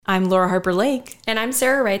I'm Laura Harper Lake. And I'm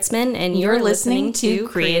Sarah Reitzman, and you're listening to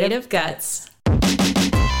Creative Guts.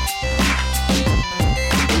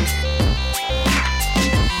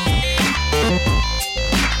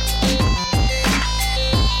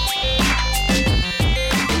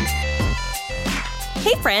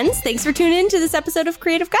 Hey friends, thanks for tuning in to this episode of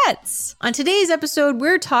Creative Guts. On today's episode,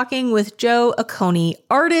 we're talking with Joe Acone,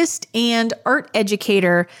 artist and art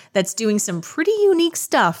educator that's doing some pretty unique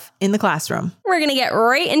stuff in the classroom. We're going to get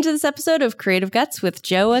right into this episode of Creative Guts with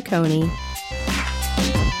Joe Acone.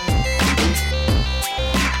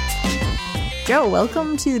 Joe,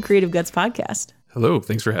 welcome to the Creative Guts podcast. Hello,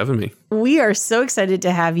 thanks for having me. We are so excited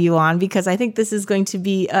to have you on because I think this is going to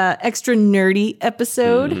be an extra nerdy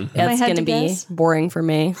episode. Mm-hmm. It's going to be boring for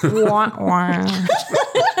me. Wah, wah.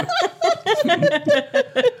 I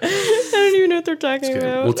don't even know what they're talking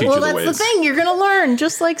about. We'll teach you the ways. That's the thing. You're going to learn,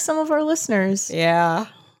 just like some of our listeners. Yeah.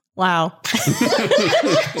 Wow.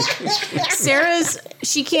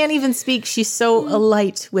 She can't even speak. She's so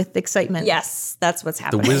alight with excitement. Yes, that's what's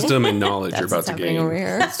happening. The wisdom and knowledge you're about to gain. Over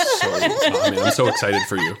here. I'm so excited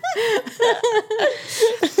for you.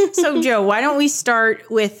 So, Joe, why don't we start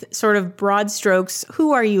with sort of broad strokes?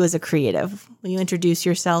 Who are you as a creative? Will you introduce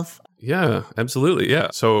yourself? Yeah, absolutely. Yeah.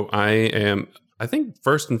 So I am, I think,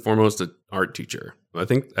 first and foremost, an art teacher. I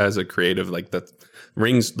think as a creative, like that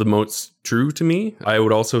rings the most true to me. I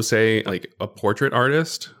would also say like a portrait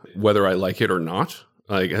artist, whether I like it or not,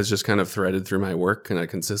 like has just kind of threaded through my work kind of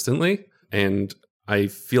consistently. And I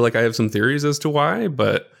feel like I have some theories as to why,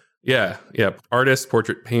 but yeah, artist,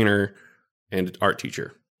 portrait painter, and art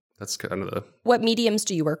teacher. That's kind of the... What mediums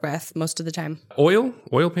do you work with most of the time? Oil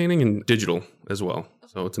painting and digital as well.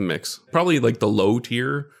 So it's a mix. Probably like the low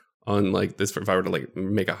tier on like this, if I were to like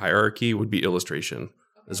make a hierarchy, would be illustration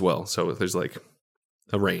as well. So there's like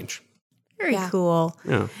a range. Very cool.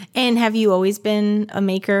 Yeah. And have you always been a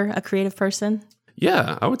maker, a creative person?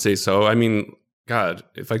 Yeah, I would say so. I mean, God,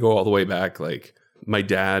 if I go all the way back, like my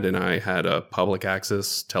dad and I had a public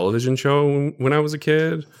access television show when I was a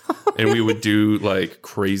kid. And we would do like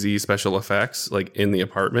crazy special effects like in the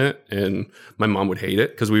apartment. And my mom would hate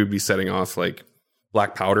it because we would be setting off like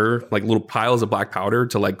black powder, like little piles of black powder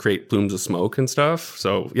to like create plumes of smoke and stuff.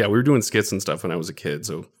 So yeah, we were doing skits and stuff when I was a kid.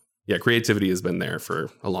 So yeah, creativity has been there for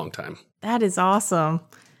a long time. That is awesome.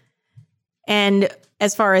 And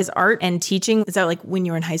as far as art and teaching, is that like when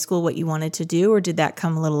you were in high school what you wanted to do, or did that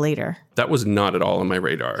come a little later? That was not at all on my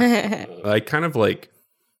radar. I kind of like,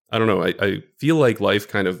 I don't know, I feel like life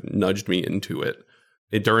kind of nudged me into it.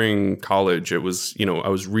 During college, it was, I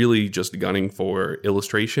was really just gunning for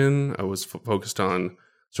illustration. I was focused on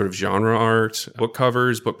sort of genre art, book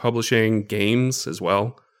covers, book publishing, games as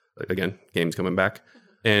well. Again, games coming back.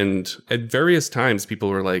 And at various times, people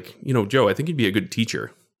were like, Joe, I think you'd be a good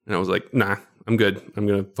teacher. And I was like, nah, I'm good. I'm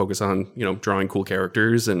going to focus on, drawing cool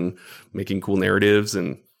characters and making cool narratives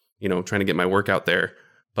and, trying to get my work out there.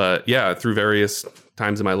 But yeah, through various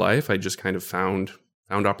times in my life, I just kind of found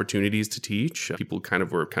opportunities to teach. People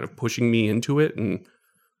were pushing me into it, and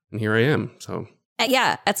here I am. So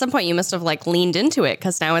yeah, at some point you must have like leaned into it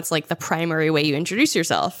because now it's like the primary way you introduce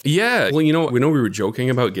yourself. Yeah, well, we were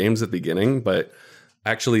joking about games at the beginning, but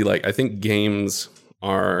actually, like I think games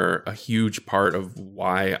are a huge part of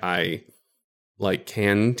why I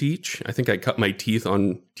can teach. I think I cut my teeth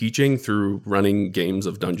on teaching through running games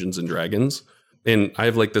of Dungeons and Dragons, and I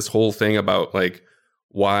have like this whole thing about like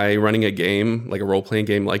why running a game, like a role-playing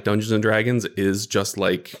game like Dungeons and Dragons, is just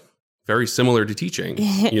like very similar to teaching,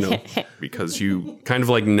 because you kind of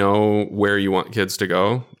like know where you want players to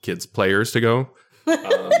go.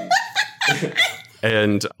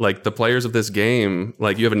 And like the players of this game,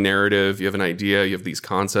 like you have a narrative, you have an idea, you have these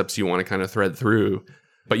concepts you want to kind of thread through,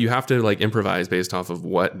 but you have to like improvise based off of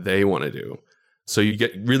what they want to do. So you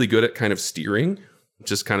get really good at kind of steering,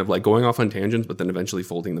 just kind of like going off on tangents, but then eventually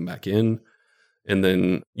folding them back in. And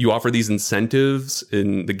then you offer these incentives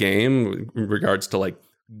in the game in regards to like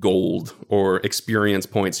gold or experience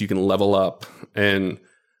points you can level up. And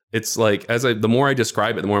it's like, the more I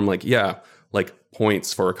describe it, the more I'm like, yeah, like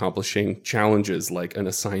points for accomplishing challenges, like an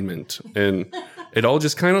assignment. And it all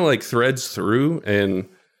just kind of like threads through. And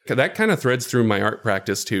that kind of threads through my art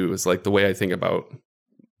practice too, is like the way I think about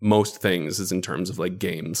most things is in terms of like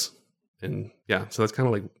games. And yeah, so that's kind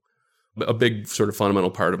of like a big sort of fundamental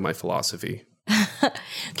part of my philosophy.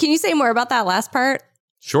 Can you say more about that last part?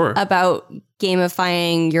 Sure. About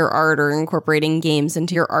gamifying your art or incorporating games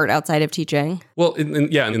into your art outside of teaching? Well,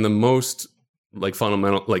 in the most like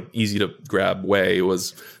fundamental, like easy to grab way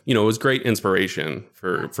was, it was great inspiration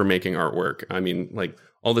for making artwork. I mean, like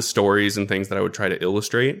all the stories and things that I would try to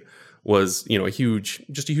illustrate was, a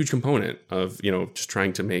huge component of, just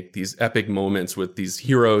trying to make these epic moments with these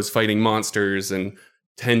heroes fighting monsters and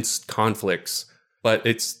tense conflicts. But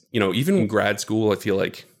it's, even in grad school, I feel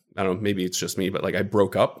like, I don't know, maybe it's just me, but like I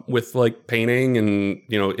broke up with like painting and,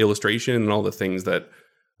 illustration and all the things that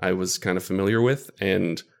I was kind of familiar with.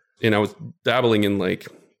 And I was dabbling in like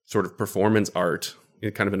sort of performance art,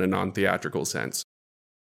 kind of in a non-theatrical sense.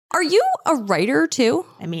 Are you a writer too?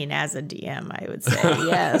 I mean, as a DM, I would say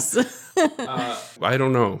yes. I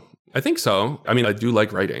don't know. I think so. I mean, I do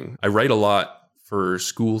like writing. I write a lot for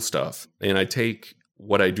school stuff, and I take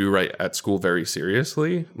what I do write at school very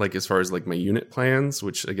seriously, like as far as like my unit plans,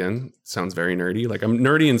 which again sounds very nerdy. Like I'm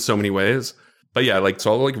nerdy in so many ways, but yeah, like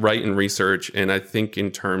so I'll like write and research. And I think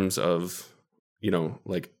in terms of,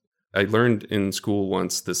 like I learned in school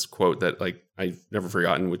once this quote that like I've never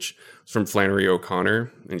forgotten, which was from Flannery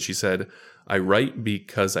O'Connor, and she said, "I write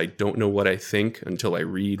because I don't know what I think until I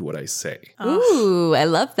read what I say." Ooh, I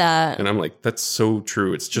love that. And I'm like, that's so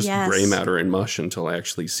true. It's just Yes. gray matter and mush until I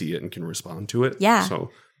actually see it and can respond to it. Yeah.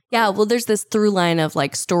 So Yeah, well, there's this through line of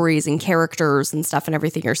like stories and characters and stuff and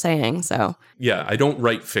everything you're saying. So yeah, I don't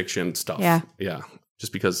write fiction stuff. Yeah. Yeah.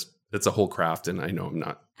 Just because it's a whole craft and I know I'm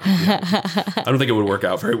not. I don't think it would work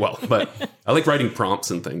out very well, but I like writing prompts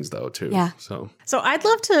and things though too. Yeah. So I'd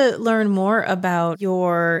love to learn more about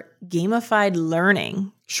your gamified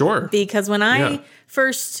learning. sure. Because when I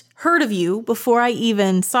first heard of you, before I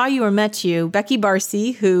even saw you or met you, Becky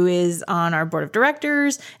Barcy, who is on our board of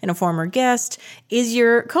directors and a former guest, is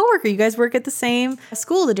your coworker. You guys work at the same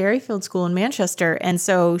school, the Dairyfield School in Manchester. And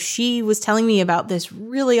so she was telling me about this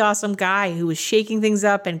really awesome guy who was shaking things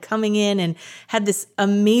up and coming in and had this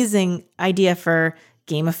amazing idea for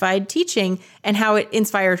gamified teaching and how it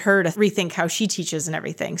inspired her to rethink how she teaches and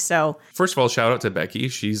everything. So First of all, shout out to Becky.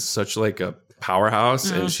 She's such like a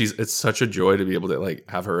powerhouse and it's such a joy to be able to like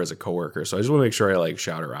have her as a coworker. So I just want to make sure I like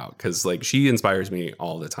shout her out because like she inspires me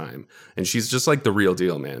all the time and she's just like the real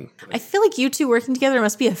deal, man. I feel like you two working together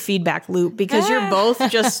must be a feedback loop because you're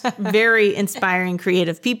both just very inspiring,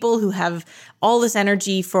 creative people who have all this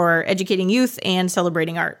energy for educating youth and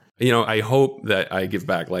celebrating art. I hope that I give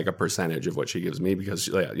back like a percentage of what she gives me because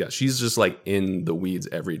she's just like in the weeds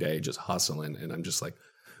every day, just hustling. And I'm just like,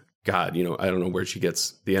 God, I don't know where she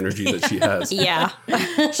gets the energy that she has. yeah.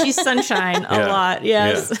 She's sunshine a lot.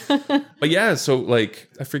 Yes. Yeah. But yeah, so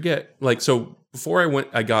like, I forget, like, so before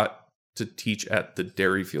I got to teach at the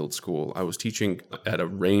Dairyfield School. I was teaching at a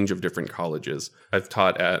range of different colleges. I've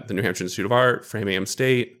taught at the New Hampshire Institute of Art, Framingham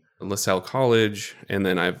State, LaSalle College, and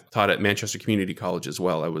then I've taught at Manchester Community College as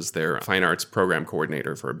well. I was their fine arts program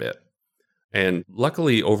coordinator for a bit. And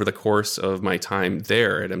luckily, over the course of my time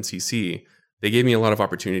there at MCC, they gave me a lot of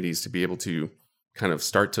opportunities to be able to kind of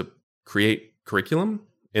start to create curriculum.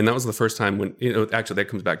 And that was the first time when, actually that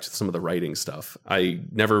comes back to some of the writing stuff. I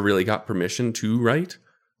never really got permission to write,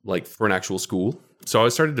 like for an actual school. So I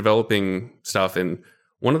started developing stuff. And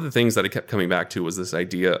one of the things that I kept coming back to was this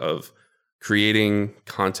idea of creating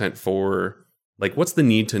content for, like, what's the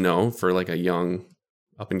need to know for like a young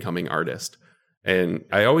up and coming artist. And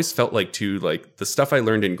I always felt like too, like the stuff I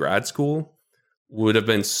learned in grad school would have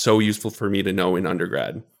been so useful for me to know in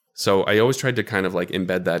undergrad. So I always tried to kind of like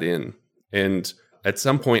embed that in. And at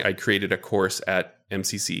some point I created a course at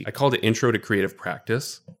MCC. I called it Intro to Creative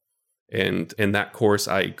Practice. And in that course,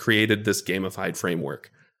 I created this gamified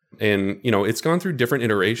framework. And, it's gone through different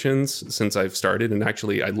iterations since I've started. And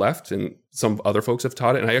actually I left and some other folks have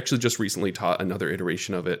taught it. And I actually just recently taught another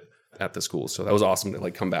iteration of it at the school. So that was awesome to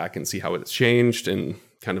like come back and see how it's changed and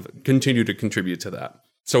kind of continue to contribute to that.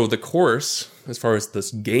 So the course, as far as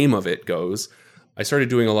this game of it goes, I started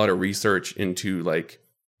doing a lot of research into like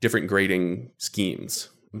different grading schemes.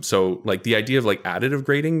 So like the idea of like additive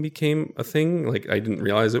grading became a thing. Like I didn't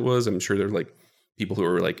realize it was. I'm sure there are like people who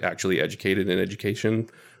are like actually educated in education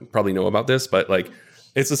probably know about this, but like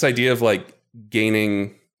it's this idea of like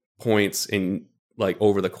gaining points in like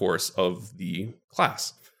over the course of the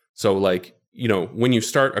class. So like, when you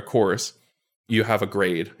start a course, you have a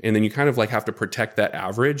grade and then you kind of like have to protect that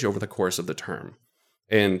average over the course of the term.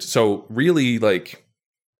 And so really like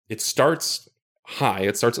it starts high,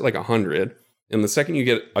 it starts at like 100. And the second you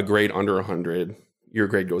get a grade under 100, your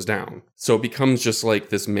grade goes down. So it becomes just like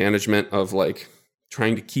this management of like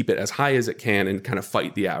trying to keep it as high as it can and kind of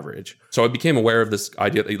fight the average. So I became aware of this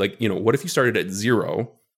idea that like, what if you started at 0?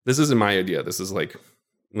 This isn't my idea. This is like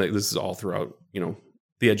this is all throughout,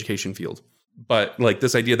 the education field. But like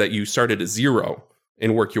this idea that you started at 0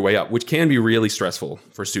 and work your way up, which can be really stressful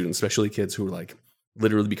for students, especially kids who like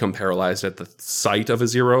literally become paralyzed at the sight of a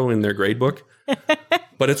 0 in their grade book.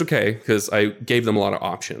 But it's okay because I gave them a lot of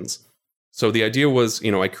options. So the idea was,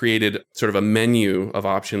 I created sort of a menu of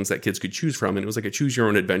options that kids could choose from. And it was like a choose your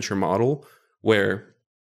own adventure model where,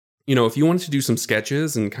 if you wanted to do some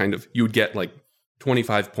sketches and kind of, you would get like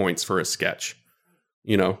 25 points for a sketch,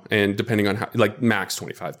 and depending on how, like max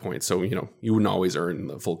 25 points. So, you wouldn't always earn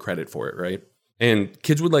the full credit for it, right? And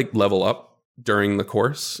kids would like level up during the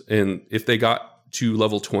course. And if they got to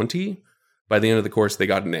level 20, by the end of the course, they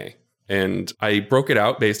got an A. And I broke it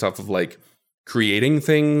out based off of like creating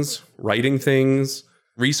things, writing things,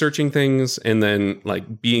 researching things, and then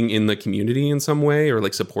like being in the community in some way or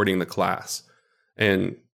like supporting the class.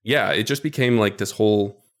 And yeah, it just became like this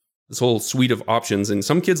whole suite of options. And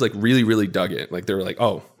some kids like really, really dug it. Like they were like,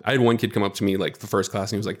 oh, I had one kid come up to me like the first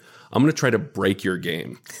class and he was like, I'm going to try to break your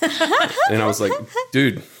game. And I was like,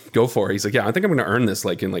 dude, go for it. He's like, yeah, I think I'm going to earn this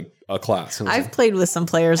like in like a class. And I've played with some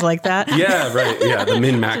players like that. Yeah, right. Yeah, the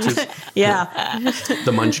min maxes. Yeah.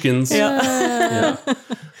 The munchkins. Yeah.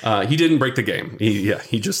 He didn't break the game.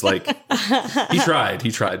 He just like, he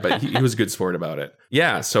tried, but he was a good sport about it.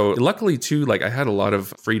 Yeah. So luckily too, like I had a lot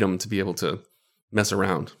of freedom to be able to mess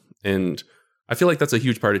around. And I feel like that's a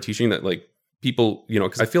huge part of teaching that like people,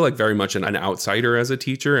 because I feel like very much an outsider as a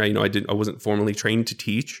teacher. I wasn't formally trained to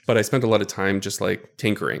teach, but I spent a lot of time just like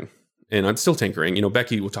tinkering. And I'm still tinkering.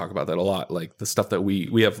 Becky will talk about that a lot. Like the stuff that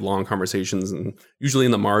we have long conversations and usually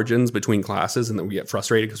in the margins between classes. And then we get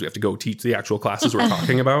frustrated because we have to go teach the actual classes we're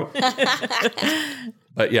talking about.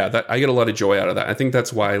 But yeah, I get a lot of joy out of that. I think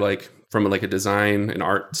that's why like from like a design and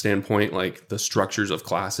art standpoint, like the structures of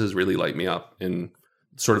classes really light me up. And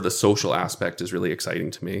sort of the social aspect is really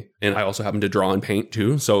exciting to me. And I also happen to draw and paint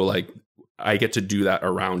too. So like I get to do that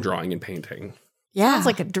around drawing and painting. Yeah. Sounds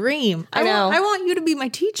like a dream. I know. I want you to be my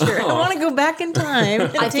teacher. I want to go back in time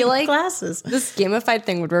and I feel like classes. This gamified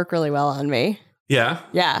thing would work really well on me. Yeah?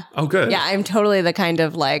 Yeah. Oh, good. Yeah, I'm totally the kind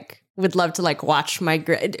of like, would love to like watch my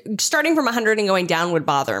grade. Starting from 100 and going down would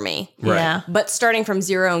bother me. Right. Yeah. But starting from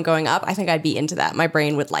 0 and going up, I think I'd be into that. My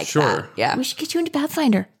brain would like that. Yeah. We should get you into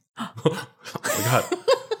Pathfinder. Oh my God.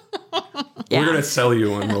 Yeah. We're going to sell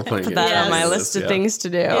you on role-playing games. That on my Yes. list of Yeah. things to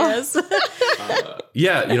do. Yes.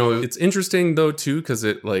 Yeah, it's interesting though too, because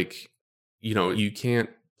it like, you can't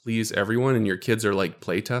please everyone and your kids are like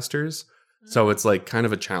play testers. So it's like kind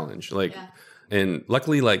of a challenge. Like, and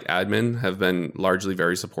luckily like admin have been largely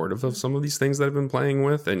very supportive of some of these things that I've been playing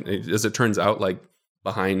with. And as it turns out, like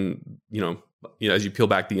behind, as you peel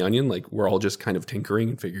back the onion, like we're all just kind of tinkering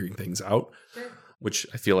and figuring things out, which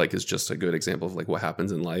I feel like is just a good example of like what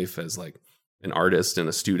happens in life as like an artist and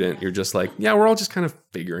a student. You're just like, yeah, we're all just kind of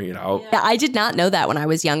figuring it out. Yeah, I did not know that when I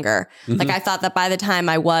was younger. Mm-hmm. Like I thought that by the time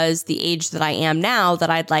I was the age that I am now,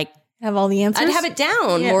 that I'd like Have all the answers? I'd have it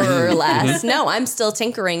down more or less. No, I'm still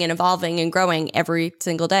tinkering and evolving and growing every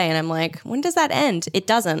single day. And I'm like, when does that end? It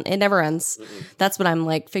doesn't. It never ends. That's what I'm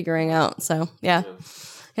like figuring out. So yeah.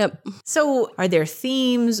 Yep. So are there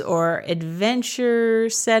themes or adventure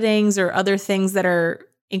settings or other things that are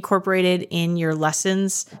incorporated in your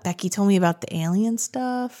lessons? Becky told me about the alien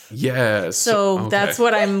stuff. Yes. So Okay. that's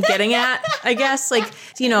what I'm getting at, I guess. Like,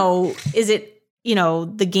 is it,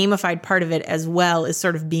 the gamified part of it as well is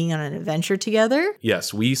sort of being on an adventure together?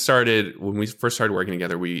 Yes. When we first started working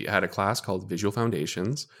together, we had a class called Visual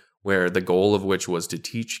Foundations, where the goal of which was to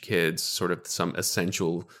teach kids sort of some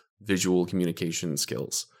essential visual communication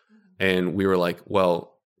skills. And we were like,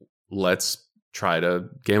 well, let's try to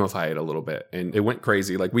gamify it a little bit. And it went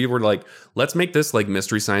crazy. Like we were like, let's make this like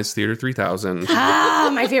Mystery Science Theater 3000.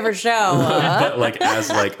 My favorite show. But like as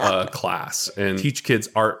like a class and teach kids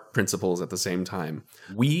art principles at the same time.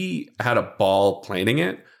 We had a ball planning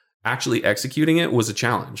it. Actually executing it was a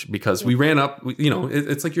challenge because we ran up,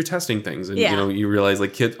 it's like you're testing things and, you realize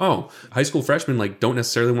like kids, high school freshmen like don't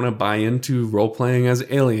necessarily want to buy into role playing as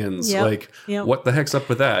aliens. Yep. What the heck's up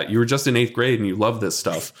with that? You were just in 8th grade and you love this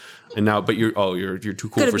stuff. And now, but you're too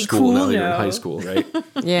cool Gotta for be school cool now that you're in now. high school, right?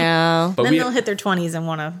 Yeah. But Then they'll hit their 20s and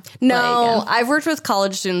want to No, play again. I've worked with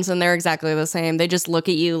college students and they're exactly the same. They just look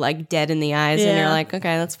at you like dead in the eyes and Yeah. you're like,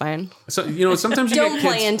 okay, that's fine. So, sometimes you Don't get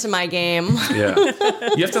play kids, into my game. Yeah.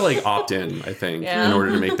 You have to like opt in, I think, Yeah. in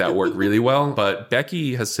order to make that work really well. But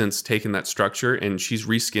Becky has since taken that structure and she's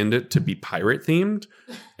reskinned it to be pirate themed.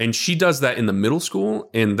 And she does that in the middle school.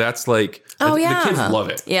 And that's like, Oh, the yeah. kids love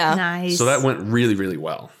it. Yeah. Nice. So that went really, really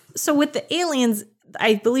well. So with the aliens,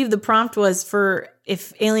 I believe the prompt was for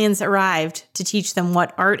if aliens arrived to teach them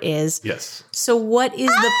what art is. Yes. So what is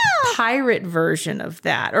the pirate version of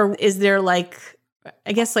that? Or is there like,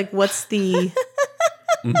 I guess like what's the...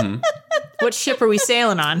 What ship are we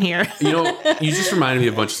sailing on here? You just reminded me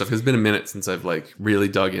of a bunch of stuff. It's been a minute since I've like really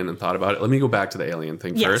dug in and thought about it. Let me go back to the alien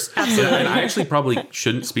thing first. Absolutely. And I actually probably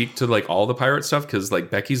shouldn't speak to like all the pirate stuff because like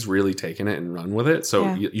Becky's really taken it and run with it.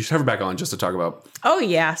 So you should have her back on just to talk about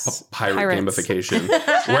pirate gamification.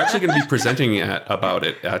 We're actually going to be presenting about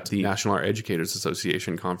it at the National Art Educators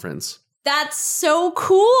Association conference. That's so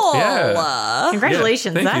cool. Yeah.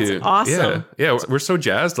 Congratulations. Yeah, That's awesome. Yeah, we're so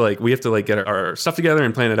jazzed. Like we have to like get our stuff together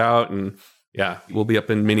and plan it out. And yeah, we'll be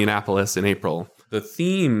up in Minneapolis in April. The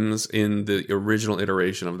themes in the original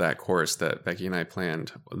iteration of that course that Becky and I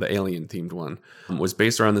planned, the alien themed one, was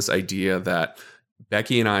based around this idea that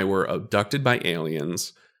Becky and I were abducted by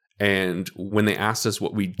aliens. And when they asked us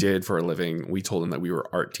what we did for a living, we told them that we were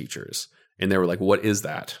art teachers. And they were like, what is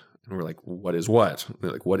that? And we're like, what is what? And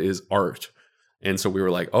they're like, what is art? And so we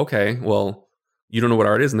were like, okay, well, you don't know what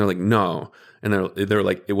art is? And they're like, no. And they're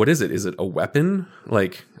like, what is it? Is it a weapon?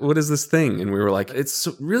 Like, what is this thing? And we were like, it's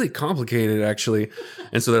really complicated, actually.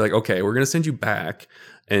 And so they're like, okay, we're going to send you back.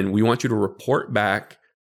 And we want you to report back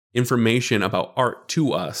information about art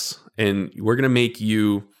to us. And we're going to make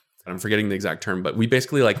you, I'm forgetting the exact term, but we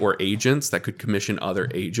basically like were agents that could commission other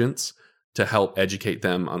agents to help educate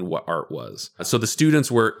them on what art was. So the students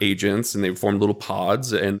were agents and they formed little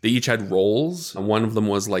pods and they each had roles. And one of them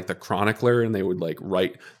was like the chronicler and they would like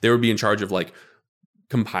they would be in charge of like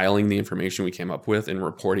compiling the information we came up with and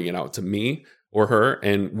reporting it out to me or her.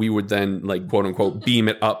 And we would then like quote unquote beam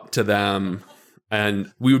it up to them.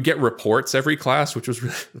 And we would get reports every class, which was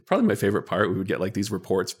really, probably my favorite part. We would get like these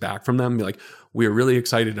reports back from them. Be like, we are really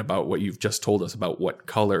excited about what you've just told us about what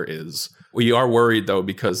color is. We are worried though,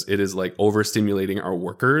 because it is like overstimulating our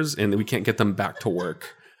workers and we can't get them back to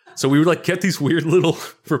work. So we would like get these weird little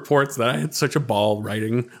reports that I had such a ball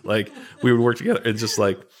writing. Like we would work together and just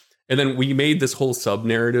like, and then we made this whole sub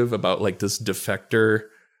narrative about like this defector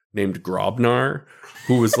named Grobnar,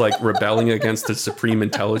 who was like rebelling against the supreme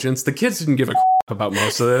intelligence. The kids didn't give a about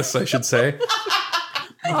most of this, I should say.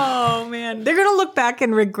 Oh man, they're gonna look back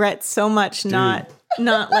and regret so much not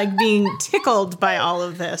like being tickled by all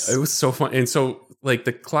of this. It was so fun. And so like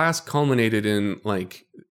the class culminated in like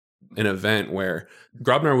an event where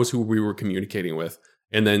Grobnar was who we were communicating with.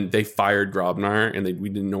 And then they fired Grobnar and we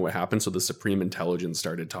didn't know what happened. So the supreme intelligence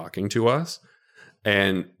started talking to us.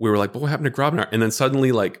 And we were like, but what happened to Grobnar? And then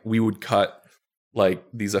suddenly like we would cut like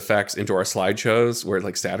these effects into our slideshows where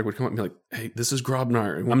like static would come up and be like, hey, this is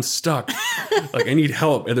Grobnar and I'm stuck. Like I need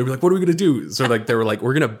help. And they'd be like, what are we going to do? So like they were like,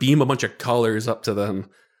 we're going to beam a bunch of colors up to them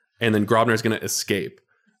and then Grobnar's going to escape.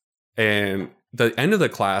 And the end of the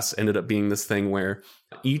class ended up being this thing where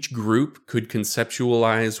each group could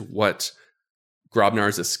conceptualize what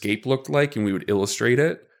Grobnar's escape looked like and we would illustrate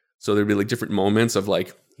it. So there'd be like different moments of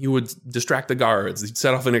like, he would distract the guards, he'd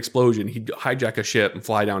set off an explosion, he'd hijack a ship and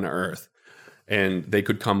fly down to Earth. And they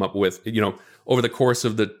could come up with, over the course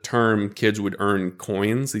of the term, kids would earn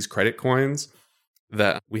coins, these credit coins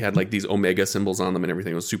that we had like these omega symbols on them and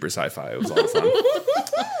everything. It was super sci-fi. It was a lot of fun.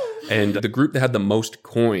 And the group that had the most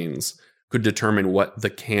coins could determine what the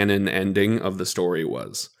canon ending of the story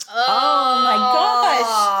was. Oh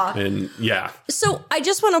my gosh. And yeah. So I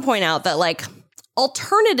just want to point out that like,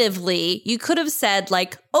 alternatively, you could have said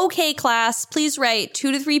like, okay, class, please write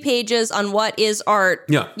 2 to 3 pages on what is art.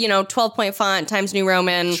 Yeah. 12-point font, Times New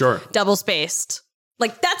Roman, sure, double spaced.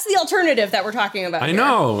 Like that's the alternative that we're talking about. I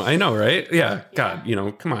know, right? Yeah. God,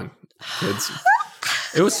 come on, kids.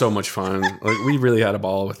 It was so much fun. Like we really had a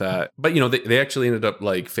ball with that. But they actually ended up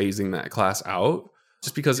like phasing that class out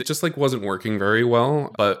just because it just like wasn't working very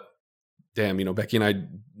well. But damn, Becky and I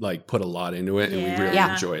like put a lot into it and we really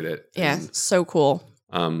enjoyed it. Yeah, and, so cool.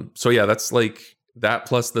 So yeah, that's like that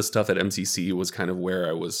plus the stuff at MCC was kind of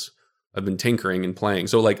where I've been tinkering and playing.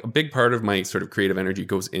 So like a big part of my sort of creative energy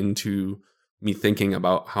goes into me thinking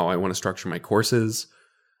about how I want to structure my courses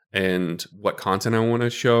and what content I want to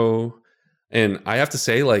show. And I have to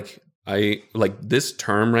say like this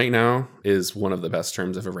term right now is one of the best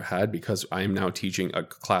terms I've ever had because I am now teaching a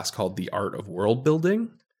class called The Art of World Building.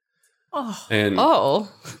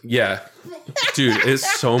 Yeah, dude,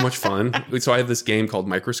 it's so much fun. So I have this game called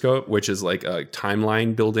Microscope, which is like a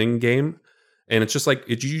timeline building game. And it's just like,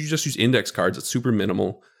 you just use index cards. It's super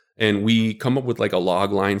minimal. And we come up with like a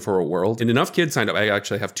log line for a world. And enough kids signed up. I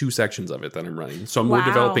actually have 2 sections of it that I'm running. So we're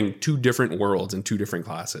developing 2 different worlds in 2 different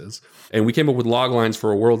classes. And we came up with log lines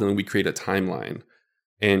for a world and then we create a timeline.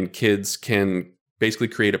 And kids can basically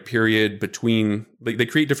create a period between, they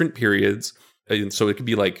create different periods. And so it could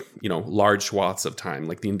be like, large swaths of time,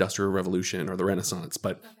 like the Industrial Revolution or the Renaissance,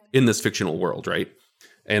 but in this fictional world, right?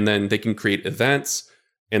 And then they can create events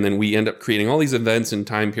And then we end up creating all these events and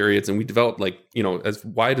time periods, and we develop like, you know, as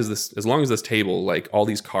long as this table, like all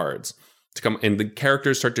these cards to come, and the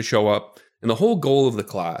characters start to show up. And the whole goal of the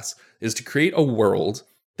class is to create a world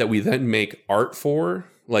that we then make art for,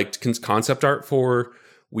 like concept art for,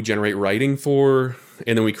 we generate writing for,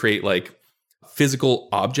 and then we create like physical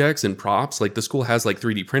objects and props. Like the school has like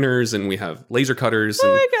 3D printers, and we have laser cutters. Oh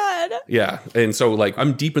my God. Yeah. And so like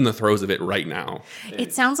I'm deep in the throes of it right now.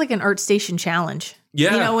 It sounds like an art station challenge.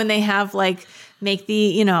 Yeah. You know, when they have like make the,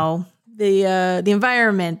 you know, the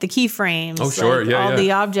environment, the keyframes. Oh, sure. Like, all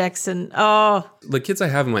the objects and the kids I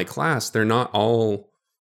have in my class, they're not all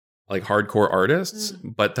like hardcore artists,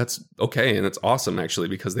 but that's okay. And it's awesome actually,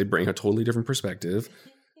 because they bring a totally different perspective.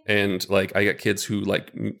 And like I got kids who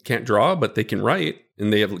like can't draw, but they can write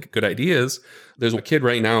and they have like, good ideas. There's a kid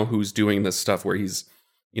right now who's doing this stuff where he's,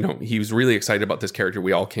 you know, he was really excited about this character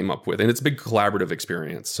we all came up with. And it's a big collaborative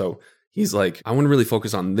experience. So he's like, I want to really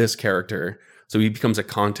focus on this character. So he becomes a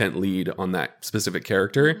content lead on that specific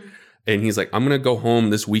character. And he's like, I'm going to go home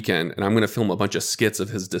this weekend and I'm going to film a bunch of skits of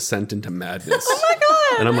his descent into madness. Oh my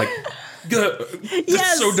God. And I'm like, good.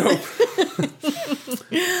 That's so dope.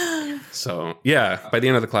 So yeah, by the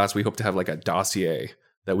end of the class, we hope to have like a dossier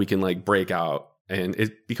that we can like break out. And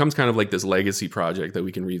it becomes kind of like this legacy project that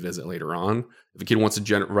we can revisit later on. If a kid wants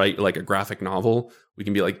to write like a graphic novel, we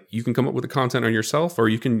can be like, you can come up with the content on yourself, or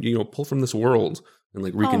you can, you know, pull from this world and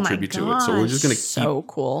like recontribute to it. So we're just going to so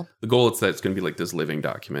cool. The goal is that it's going to be like this living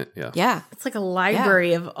document. Yeah. Yeah. it's like a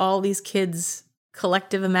library of all these kids'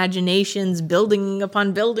 collective imaginations, building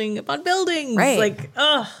upon building upon buildings. Right. Like,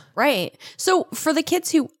 Right. So for the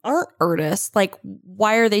kids who aren't artists, like,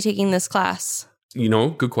 why are they taking this class? You know,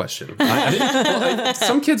 good question.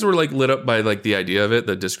 Some kids were like lit up by like the idea of it,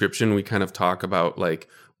 the description. We kind of talk about like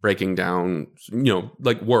breaking down, you know,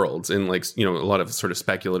 like worlds and like, you know, a lot of sort of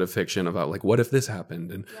speculative fiction about like, what if this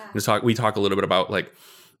happened? And we talk a little bit about like,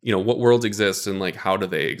 you know, what worlds exist and like, how do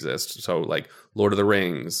they exist? So like Lord of the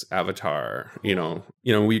Rings, Avatar, you know,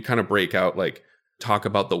 we kind of break out, like talk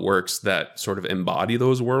about the works that sort of embody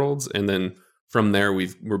those worlds. And then from there,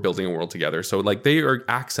 we're building a world together. So like they are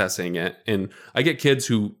accessing it. And I get kids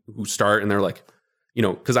who start and they're like, you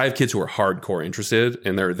know, because I have kids who are hardcore interested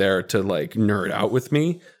and they're there to like nerd out with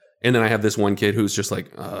me. And then I have this one kid who's just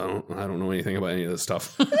like, I don't know anything about any of this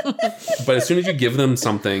stuff. But as soon as you give them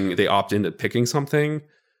something, they opt into picking something.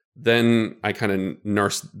 Then I kind of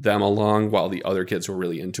nurse them along while the other kids who are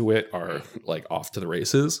really into it are like off to the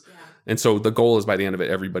races. Yeah. And so the goal is by the end of it,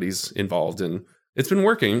 everybody's involved, and it's been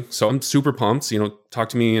working. So I'm super pumped. You know, talk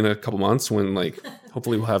to me in a couple months when like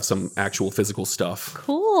hopefully we'll have some actual physical stuff.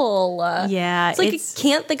 Cool. yeah. It's like, I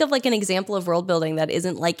can't think of like an example of world building that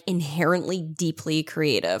isn't like inherently deeply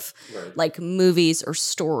creative, like movies or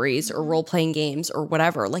stories or role playing games or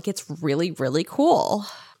whatever. Like it's really, really cool.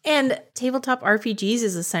 And tabletop RPGs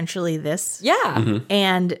is essentially this. Yeah. Mm-hmm.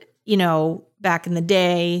 And, you know, back in the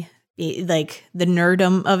day, like the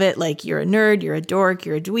nerdum of it, like you're a nerd, you're a dork,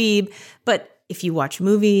 you're a dweeb. But if you watch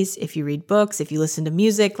movies, if you read books, if you listen to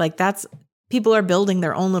music, like that's, people are building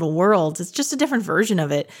their own little worlds. It's just a different version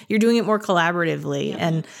of it. You're doing it more collaboratively. Yeah.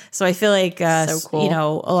 And so I feel like, so cool. You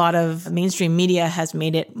know, a lot of mainstream media has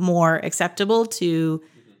made it more acceptable to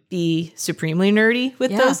be supremely nerdy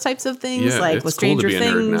with those types of things, like with Stranger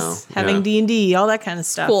Things, having D&D, all that kind of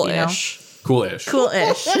stuff. Cool-ish. You know? Cool-ish.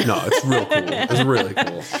 Cool-ish. No, it's real cool. It's really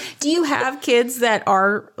cool. Do you have kids that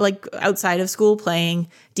are like outside of school playing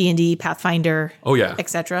D&D, Pathfinder,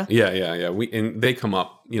 etc.? Yeah. And they come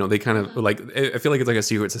up, you know, they kind of like, I feel like it's like a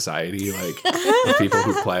secret society, like of people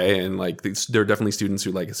who play, and like there are definitely students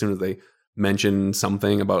who like as soon as they mention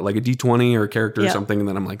something about like a D20 or a character or something, and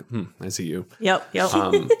then I'm like, I see you. Yep.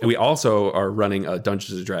 And we also are running a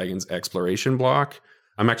Dungeons and Dragons exploration block.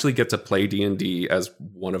 I'm actually get to play D&D as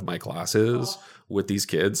one of my classes with these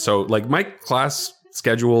kids. So like my class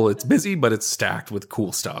schedule, it's busy, but it's stacked with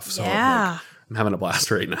cool stuff. So like, I'm having a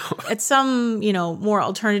blast right now. At some, you know, more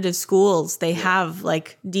alternative schools, they have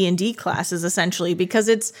like D&D classes essentially because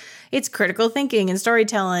it's critical thinking and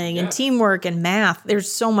storytelling and teamwork and math.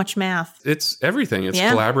 There's so much math. It's everything. It's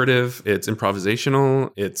collaborative. It's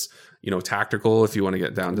improvisational. It's, you know, tactical if you want to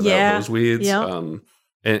get down to those weeds. Yep.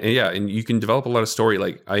 And you can develop a lot of story.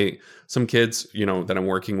 Like some kids, you know, that I'm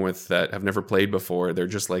working with that have never played before, they're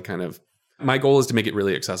just like kind of, my goal is to make it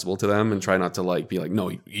really accessible to them and try not to like be like,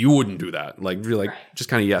 no, you wouldn't do that. Like really like just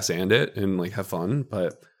kind of yes and it and like have fun.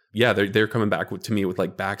 But yeah, they're coming back to me with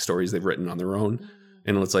like backstories they've written on their own.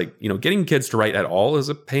 And it's like, you know, getting kids to write at all is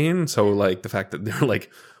a pain. So like the fact that they're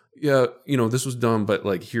like, yeah, you know, this was dumb, but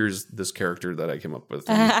like, here's this character that I came up with.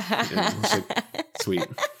 And it's like, sweet.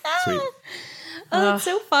 Oh, that's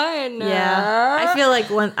so fun. Yeah. I feel like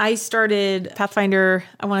when I started Pathfinder,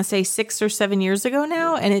 I want to say 6 or 7 years ago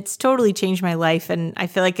now, and it's totally changed my life. And I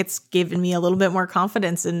feel like it's given me a little bit more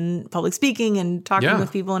confidence in public speaking and talking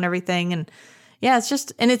with people and everything. And yeah,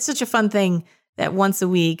 it's such a fun thing that once a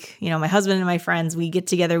week, my husband and my friends, we get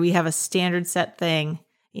together, we have a standard set thing.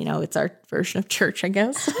 It's our version of church, I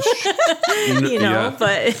guess,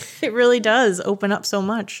 but it really does open up so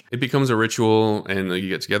much. It becomes a ritual and you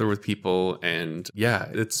get together with people and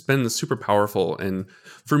it's been super powerful. And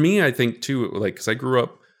for me, I think too, like, cause I grew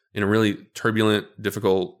up in a really turbulent,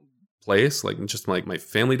 difficult place, like just like my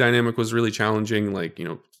family dynamic was really challenging, like,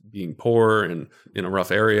 being poor and in a rough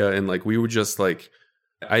area. And like, we would just like,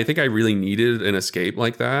 I think I really needed an escape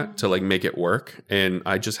like that to like make it work. And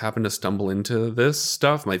I just happened to stumble into this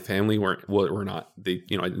stuff. My family were not, they,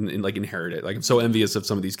 I didn't like inherit it. Like I'm so envious of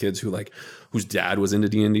some of these kids whose dad was into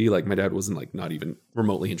D&D. Like my dad wasn't like not even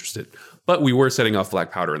remotely interested, but we were setting off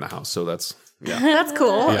black powder in the house. So that's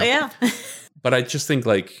cool. Yeah. But I just think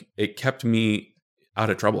like it kept me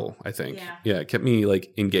out of trouble, I think. Yeah. It kept me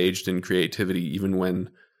like engaged in creativity, even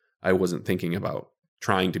when I wasn't thinking about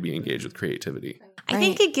trying to be engaged with creativity. I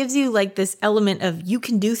think it gives you like this element of you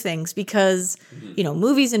can do things because,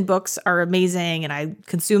 movies and books are amazing and I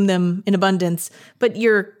consume them in abundance, but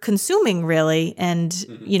you're consuming really. And,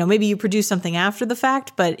 maybe you produce something after the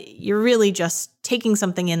fact, but you're really just taking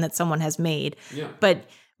something in that someone has made. Yeah. But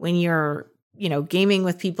when you're, gaming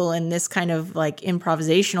with people in this kind of like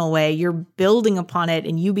improvisational way, you're building upon it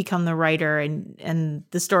and you become the writer and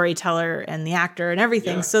the storyteller and the actor and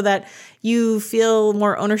everything so that you feel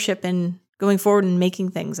more ownership in going forward and making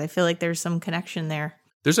things. I feel like there's some connection there.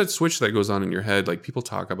 There's that switch that goes on in your head. Like people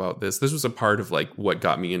talk about this. This was a part of like what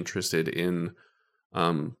got me interested in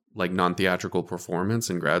like non-theatrical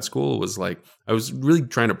performance in grad school was like, I was really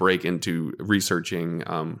trying to break into researching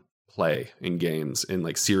play in games and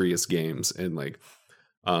like serious games and like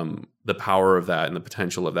the power of that and the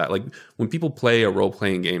potential of that. Like when people play a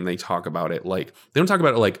role-playing game, they talk about it like, they don't talk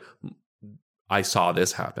about it like, I saw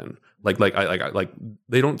this happen. Like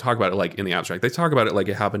they don't talk about it like in the abstract. They talk about it like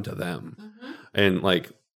it happened to them. Mm-hmm. And like,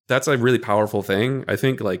 that's a really powerful thing. I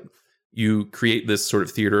think like you create this sort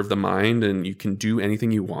of theater of the mind and you can do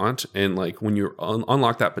anything you want. And like, when you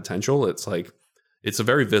unlock that potential, it's like, it's a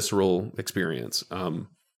very visceral experience.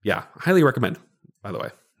 Highly recommend, by the way.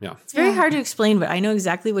 Yeah. It's very hard to explain, but I know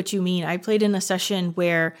exactly what you mean. I played in a session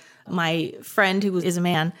where my friend who is a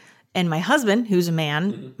man and my husband, who's a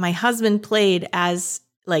man, my husband played as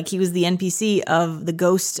like he was the NPC of the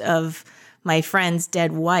ghost of my friend's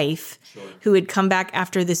dead wife, who had come back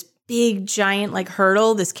after this big giant like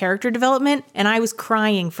hurdle, this character development. And I was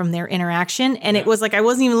crying from their interaction. And it was like, I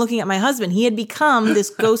wasn't even looking at my husband. He had become this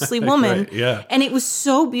ghostly woman. Right, yeah. And it was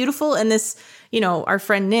so beautiful. And this, our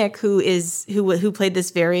friend Nick, who played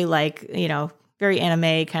this very like, very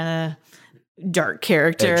anime kind of dark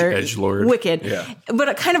character, edgelord, wicked,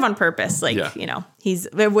 but kind of on purpose. Like, he's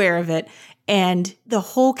aware of it. And the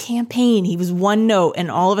whole campaign, he was one note and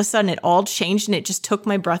all of a sudden it all changed and it just took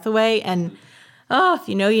my breath away. And if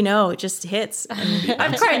you know, it just hits. And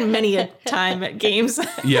I've cried many a time at games.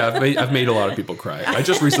 I've made a lot of people cry. I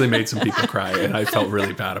just recently made some people cry and I felt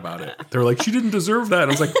really bad about it. They were like, she didn't deserve that. I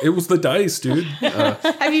was like, it was the dice, dude.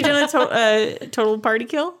 Have you done a total party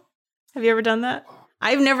kill? Have you ever done that?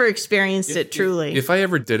 I've never experienced it truly. If I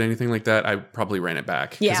ever did anything like that, I probably ran it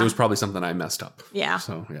back because it was probably something I messed up. Yeah.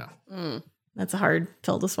 So, yeah. That's a hard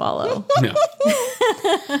pill to swallow. Yeah.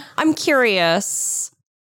 I'm curious,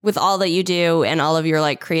 with all that you do and all of your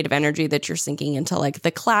like creative energy that you're sinking into like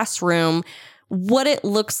the classroom, what it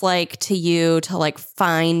looks like to you to like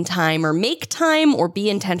find time or make time or be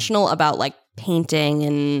intentional about like painting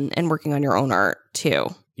and working on your own art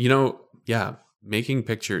too. Making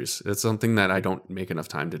pictures. It's something that I don't make enough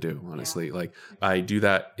time to do, honestly. Yeah. Like I do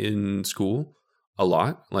that in school a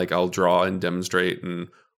lot. Like I'll draw and demonstrate and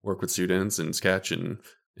work with students and sketch and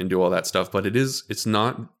do all that stuff. But it's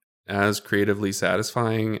not as creatively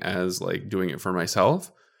satisfying as like doing it for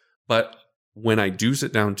myself. But when I do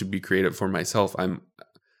sit down to be creative for myself,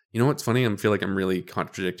 what's funny? I feel like I'm really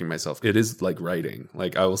contradicting myself. It is like writing.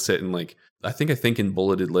 Like I will sit and like, I think in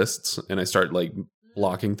bulleted lists and I start like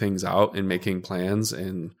blocking things out and making plans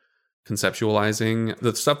and conceptualizing.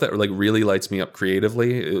 The stuff that like really lights me up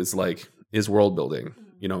creatively is world building,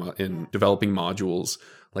 in developing modules.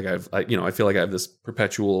 Like I feel like I have this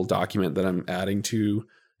perpetual document that I'm adding to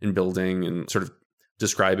and building and sort of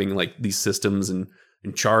describing like these systems and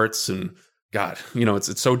charts and God,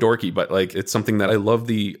 it's so dorky, but like, it's something that I love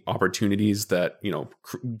the opportunities that,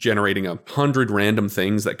 generating 100 random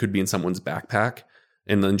things that could be in someone's backpack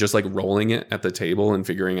And then just like rolling it at the table and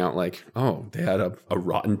figuring out like, oh, they had a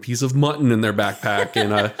rotten piece of mutton in their backpack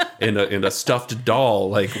and a stuffed doll.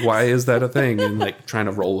 Like, why is that a thing? And like trying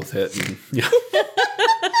to roll with it. And,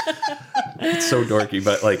 it's so dorky.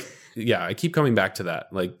 But like, yeah, I keep coming back to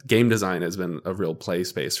that. Like game design has been a real play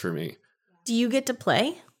space for me. Do you get to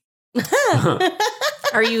play?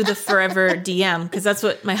 Are you the forever DM? Because that's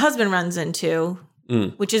what my husband runs into.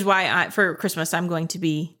 Which is why for Christmas, I'm going to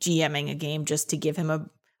be GMing a game just to give him a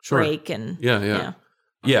break. And Yeah,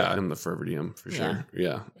 I'm the forever DM for sure.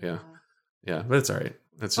 Yeah. But it's all right.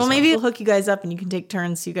 That's well, maybe we'll hook you guys up and you can take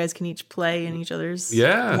turns so you guys can each play in each other's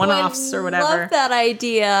one-offs or whatever. Love that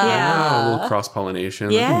idea. Yeah. A little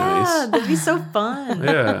cross-pollination. Yeah, that'd be nice. That'd be so fun.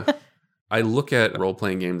 Yeah. I look at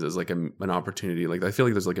role-playing games as like an opportunity. Like I feel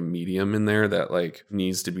like there's like a medium in there that like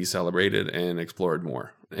needs to be celebrated and explored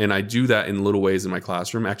more. And I do that in little ways in my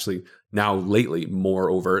classroom. Actually, now lately, more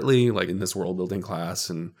overtly, like in this world-building class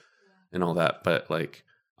and all that. But like,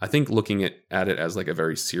 I think looking at it as like a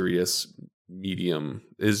very serious medium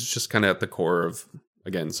is just kind of at the core of,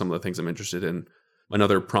 again, some of the things I'm interested in.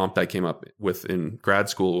 Another prompt I came up with in grad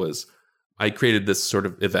school was I created this sort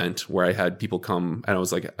of event where I had people come and I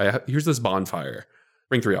was like, here's this bonfire.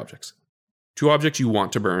 Bring 3 objects. 2 objects you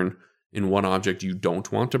want to burn and 1 object you don't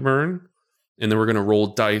want to burn. And then we're going to roll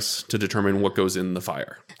dice to determine what goes in the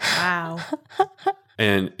fire. Wow.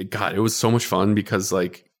 And God, it was so much fun because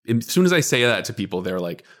like, as soon as I say that to people, they're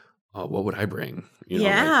like, oh, what would I bring? You know,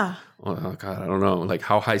 yeah. Like, oh God, I don't know. Like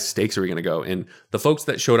how high stakes are we going to go? And the folks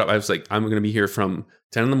that showed up, I was like, I'm going to be here from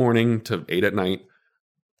 10 in the morning to 8 at night.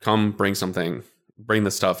 Come bring something, bring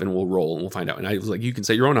the stuff and we'll roll and we'll find out. And I was like, you can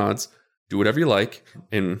set your own odds, do whatever you like.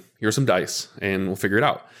 And here's some dice and we'll figure it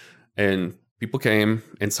out. And people came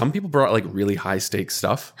and some people brought like really high stakes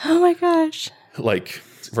stuff. Oh my gosh. Like,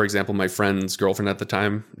 for example, my friend's girlfriend at the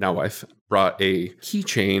time, now wife, brought a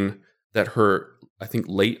keychain that her, I think,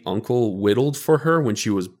 late uncle whittled for her when she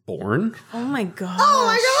was born. Oh my God. Oh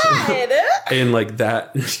my God. And like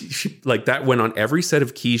that, that went on every set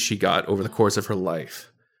of keys she got over the course of her life.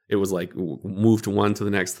 It was like moved one to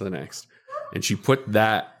the next to the next. And she put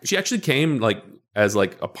that, she actually came like as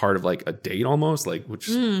like a part of like a date almost, like, which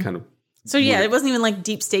is kind of. So yeah, weird. It wasn't even like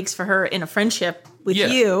deep stakes for her in a friendship with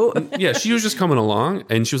you. Yeah, she was just coming along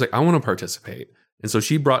and she was like, I want to participate. And so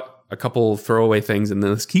she brought a couple throwaway things in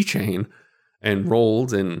this keychain and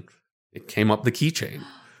rolled and it came up the keychain.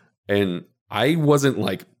 And I wasn't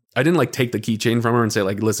like, I didn't like take the keychain from her and say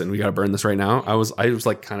like, listen, we got to burn this right now. I was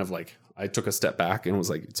like kind of like, I took a step back and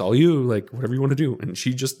was like, it's all you, like whatever you want to do. And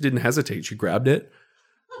she just didn't hesitate. She grabbed it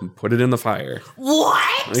and put it in the fire.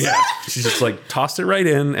 What? Yeah. She just like tossed it right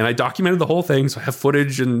in and I documented the whole thing. So I have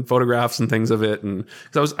footage and photographs and things of it. And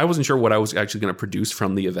because I wasn't sure what I was actually going to produce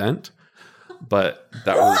from the event, but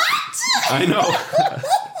that was, I know.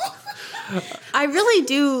 I really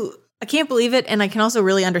do. I can't believe it. And I can also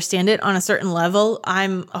really understand it on a certain level.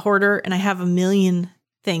 I'm a hoarder and I have a million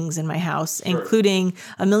things in my house, including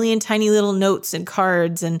a million tiny little notes and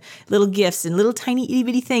cards and little gifts and little tiny itty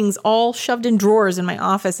bitty things all shoved in drawers in my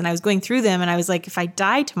office. And I was going through them and I was like, if I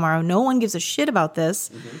die tomorrow, no one gives a shit about this.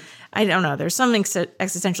 Mm-hmm. I don't know. There's some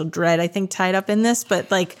existential dread, I think, tied up in this,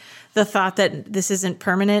 but like the thought that this isn't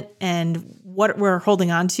permanent and what we're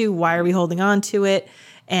holding on to, why are we holding on to it?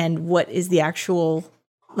 And what is the actual,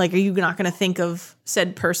 like, are you not going to think of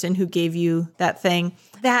said person who gave you that thing?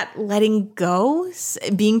 That letting go,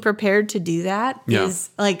 being prepared to do that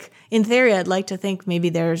is like, in theory, I'd like to think maybe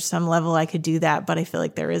there's some level I could do that, but I feel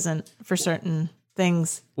like there isn't for certain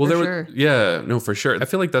things. Well, for sure. I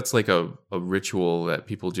feel like that's like a ritual that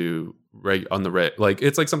people do on the like,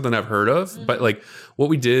 it's like something I've heard of, but like what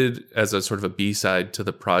we did as a sort of a B-side to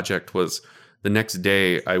the project was the next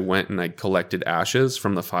day I went and I collected ashes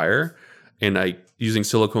from the fire and using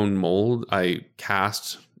silicone mold, I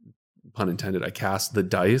cast, pun intended, I cast the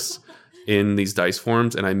dice in these dice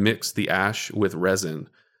forms and I mixed the ash with resin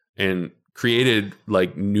and created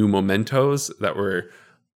like new mementos that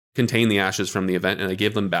contain the ashes from the event and I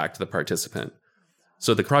gave them back to the participant.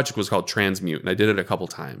 So the project was called Transmute and I did it a couple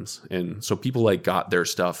times. And so people like got their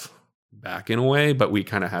stuff back in a way, but we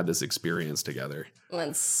kind of had this experience together.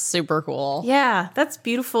 That's super cool. Yeah, that's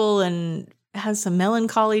beautiful and has some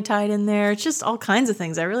melancholy tied in there. It's just all kinds of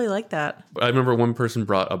things. I really like that. I remember one person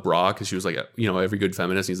brought a bra because she was like, every good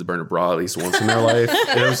feminist needs to burn a bra at least once in their life.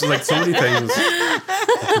 And it was just like so many things.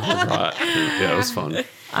 Yeah, it was fun.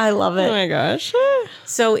 I love it. Oh my gosh.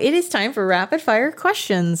 So it is time for rapid fire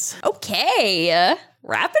questions. Okay.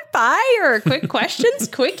 Rapid fire. Quick questions,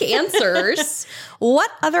 quick answers. What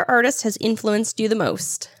other artist has influenced you the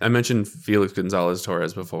most? I mentioned Felix Gonzalez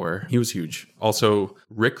Torres before. He was huge. Also,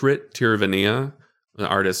 Rikrit Tiravania an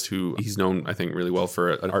artist who he's known, I think, really well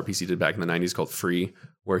for an art piece he did back in the 90s called Free,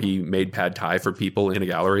 where he made pad thai for people in a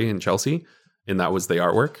gallery in Chelsea. And that was the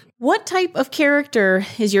artwork. What type of character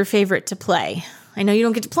is your favorite to play? I know you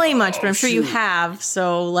don't get to play much, but I'm sure you have.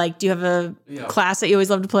 So, like, do you have a class that you always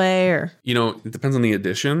love to play? Or It depends on the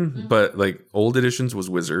edition. But, like, old editions was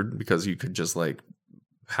Wizard because you could just, like,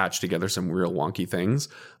 patch together some real wonky things.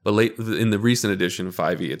 But in the recent edition of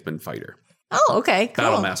 5e, it's been Fighter. Oh, okay, cool.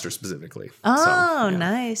 Battlemaster specifically. Oh, So, yeah.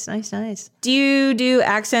 nice. Do you do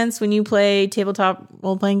accents when you play tabletop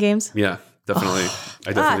role-playing games? Yeah, definitely.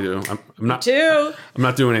 I definitely do. I'm not. Too. I'm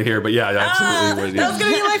not doing it here, but yeah, I absolutely would. That was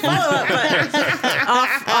going to be my follow-up, but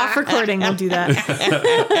off recording, we'll do that.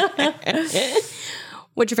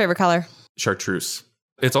 What's your favorite color? Chartreuse.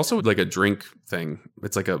 It's also like a drink thing.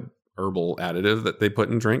 It's like a herbal additive that they put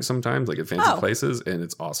in drinks sometimes, like at fancy places, and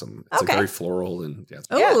it's awesome. It's like very floral and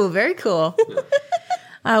Oh, very cool.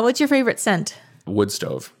 What's your favorite scent? wood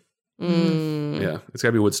stove. Yeah, it's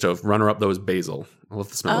gotta be wood stove. Runner up though is basil. I love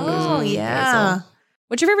the smell of basil. Oh, yeah.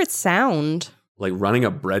 What's your favorite sound? Like running a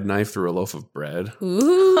bread knife through a loaf of bread.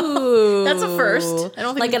 Ooh. That's a first. I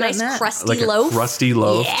don't think like a we've nice done that. crusty Like loaf. a crusty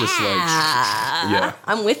loaf, Yeah. just like yeah,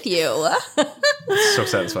 I'm with you. so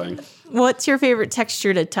satisfying. What's your favorite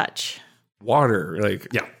texture to touch? Water, like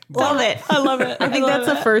yeah. Love it. I love it. I think that's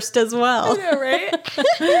a first as well. Yeah, right?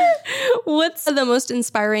 What's the most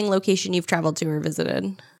inspiring location you've traveled to or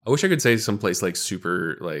visited? I wish I could say someplace like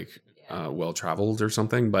super like well traveled or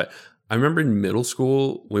something, but I remember in middle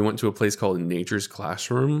school we went to a place called Nature's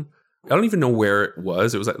Classroom. I don't even know where it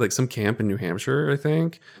was. It was like some camp in New Hampshire, I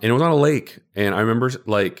think, and it was on a lake. And I remember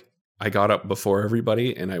like I got up before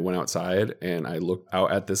everybody and I went outside and I looked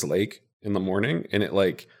out at this lake in the morning, and it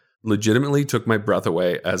like legitimately took my breath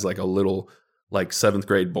away as like a little like 7th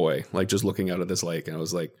grade boy, like just looking out at this lake, and I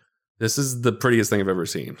was like, this is the prettiest thing I've ever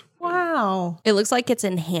seen. Wow. It looks like it's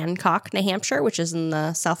in Hancock, New Hampshire, which is in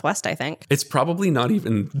the Southwest, I think. It's probably not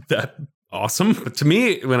even that awesome, but to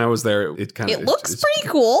me, when I was there, it kind of It looks pretty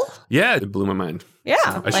cool. Yeah, it blew my mind. Yeah.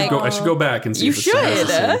 I should go back and see. You if it's the should.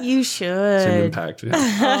 same You same should. impact.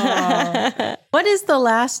 Yeah. What is the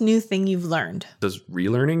last new thing you've learned? Does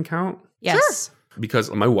relearning count? Yes.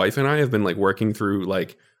 Because my wife and I have been like working through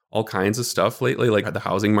like all kinds of stuff lately, like at the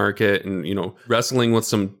housing market and, wrestling with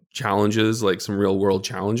some challenges, like some real world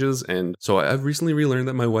challenges. And so I've recently relearned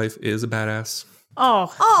that my wife is a badass.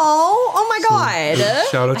 Oh my God.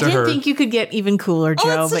 Shout out I to didn't her. think you could get even cooler,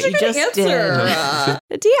 Joe, that's but such a you good just answer.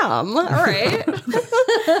 did. Damn. All right.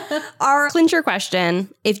 Our clincher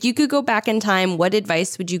question. If you could go back in time, what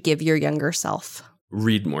advice would you give your younger self?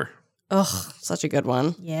 Read more. Ugh, such a good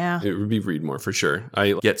one. Yeah. It would be read more for sure.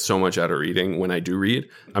 I get so much out of reading when I do read.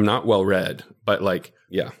 I'm not well read, but like,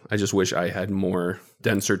 yeah, I just wish I had more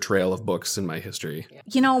denser trail of books in my history.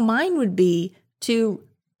 Mine would be to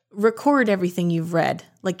record everything you've read,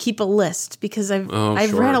 like keep a list, because I've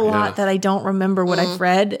read a lot that I don't remember what I've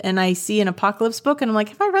read, and I see an apocalypse book and I'm like,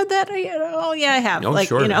 have I read that? I have. Oh, like,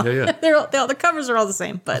 sure. Yeah. the covers are all the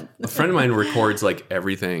same, but A friend of mine records like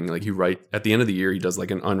everything. Like at the end of the year, he does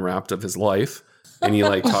like an unwrapped of his life. And he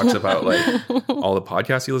like talks about like all the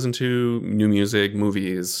podcasts he listened to, new music,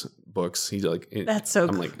 movies, books. He's like, that's so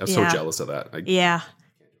I'm so jealous of that. Yeah.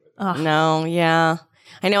 No, yeah.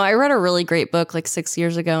 I know. I read a really great book like 6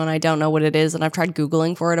 years ago, and I don't know what it is. And I've tried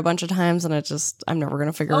Googling for it a bunch of times, and I'm never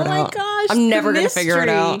going to figure it out. Oh my gosh. I'm never going to figure it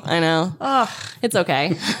mystery. out. I know. Oh, It's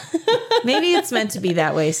okay. maybe it's meant to be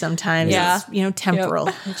that way sometimes. Yeah. It's, temporal.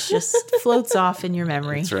 It just floats off in your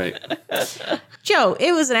memory. That's right. Joe,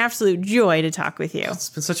 it was an absolute joy to talk with you. It's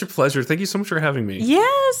been such a pleasure. Thank you so much for having me.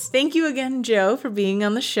 Yes. Thank you again, Joe, for being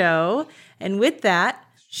on the show. And with that,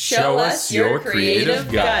 Show us your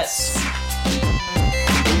creative guts.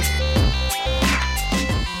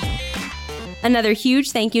 Another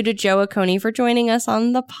huge thank you to Joe Acone for joining us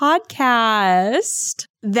on the podcast.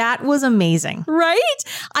 that was amazing. Right?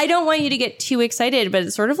 I don't want you to get too excited, but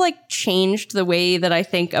it sort of like changed the way that I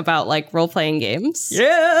think about like role-playing games.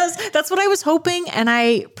 Yes. That's what I was hoping and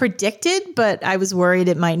I predicted, but I was worried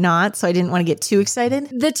it might not. So I didn't want to get too excited.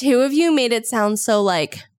 The two of you made it sound so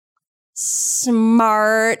like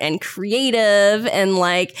smart and creative and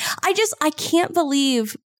like, I can't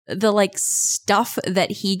believe the like stuff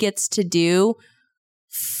that he gets to do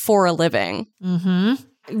for a living. Mm-hmm.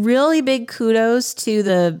 Really big kudos to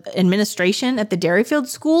the administration at the Dairyfield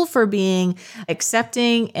School for being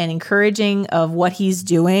accepting and encouraging of what he's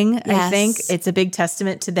doing. Yes. I think it's a big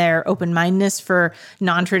testament to their open-mindedness for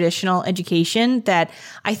non-traditional education that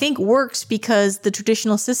I think works because the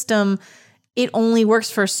traditional system, it only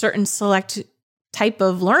works for a certain select type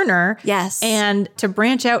of learner. Yes. And to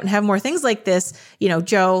branch out and have more things like this,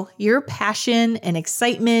 Joe, your passion and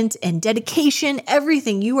excitement and dedication,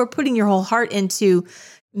 everything, you are putting your whole heart into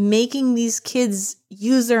making these kids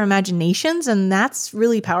use their imaginations. And that's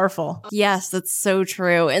really powerful. Yes, that's so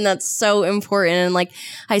true. And that's so important. And like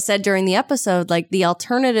I said during the episode, like the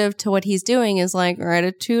alternative to what he's doing is like write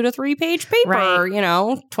a 2 to 3 page paper, Right.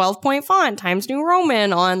 12-point font, Times New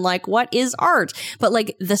Roman on like what is art. But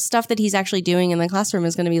like the stuff that he's actually doing in the classroom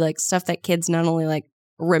is going to be like stuff that kids not only like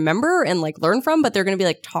remember and like learn from, but they're going to be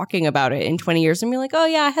like talking about it in 20 years and be like, oh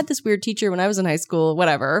yeah, I had this weird teacher when I was in high school,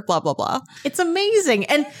 whatever, blah, blah, blah. It's amazing.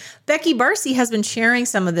 And Becky Barcy has been sharing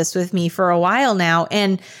some of this with me for a while now.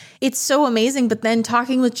 And it's so amazing. But then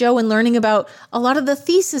talking with Joe and learning about a lot of the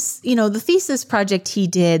thesis project he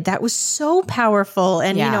did, that was so powerful.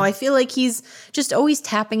 And, I feel like he's just always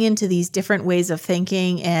tapping into these different ways of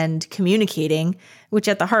thinking and communicating, which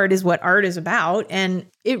at the heart is what art is about. And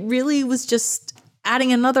it really was just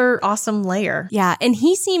adding another awesome layer. Yeah. And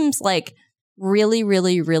he seems like really,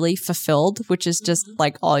 really, really fulfilled, which is just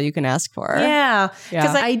like all you can ask for. Yeah.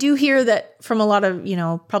 Because I do hear that from a lot of,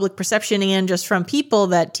 public perception and just from people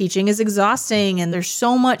that teaching is exhausting and there's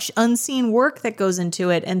so much unseen work that goes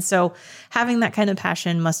into it. And so having that kind of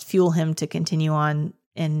passion must fuel him to continue on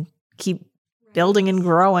and keep building and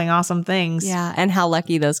growing awesome things. Yeah. And how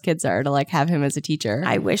lucky those kids are to like have him as a teacher.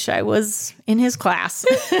 I wish I was in his class.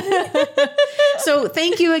 So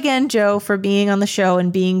thank you again, Joe, for being on the show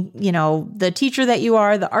and being, the teacher that you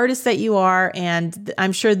are, the artist that you are, and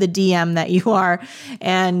I'm sure the DM that you are.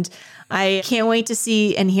 And I can't wait to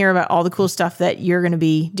see and hear about all the cool stuff that you're going to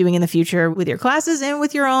be doing in the future with your classes and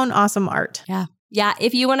with your own awesome art. Yeah. Yeah.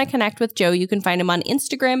 If you want to connect with Joe, you can find him on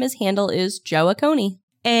Instagram. His handle is Joe Acone.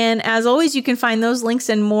 And as always, you can find those links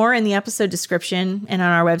and more in the episode description and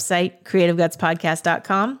on our website,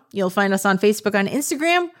 creativegutspodcast.com. You'll find us on Facebook, on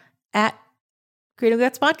Instagram at Creative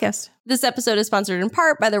Guts Podcast. This episode is sponsored in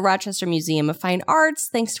part by the Rochester Museum of Fine Arts.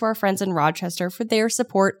 Thanks to our friends in Rochester for their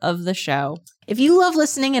support of the show. If you love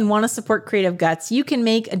listening and want to support Creative Guts, you can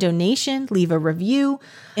make a donation, leave a review,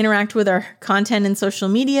 interact with our content and social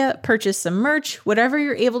media, purchase some merch, whatever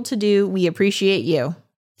you're able to do. We appreciate you.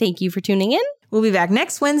 Thank you for tuning in. We'll be back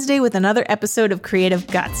next Wednesday with another episode of Creative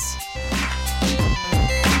Guts.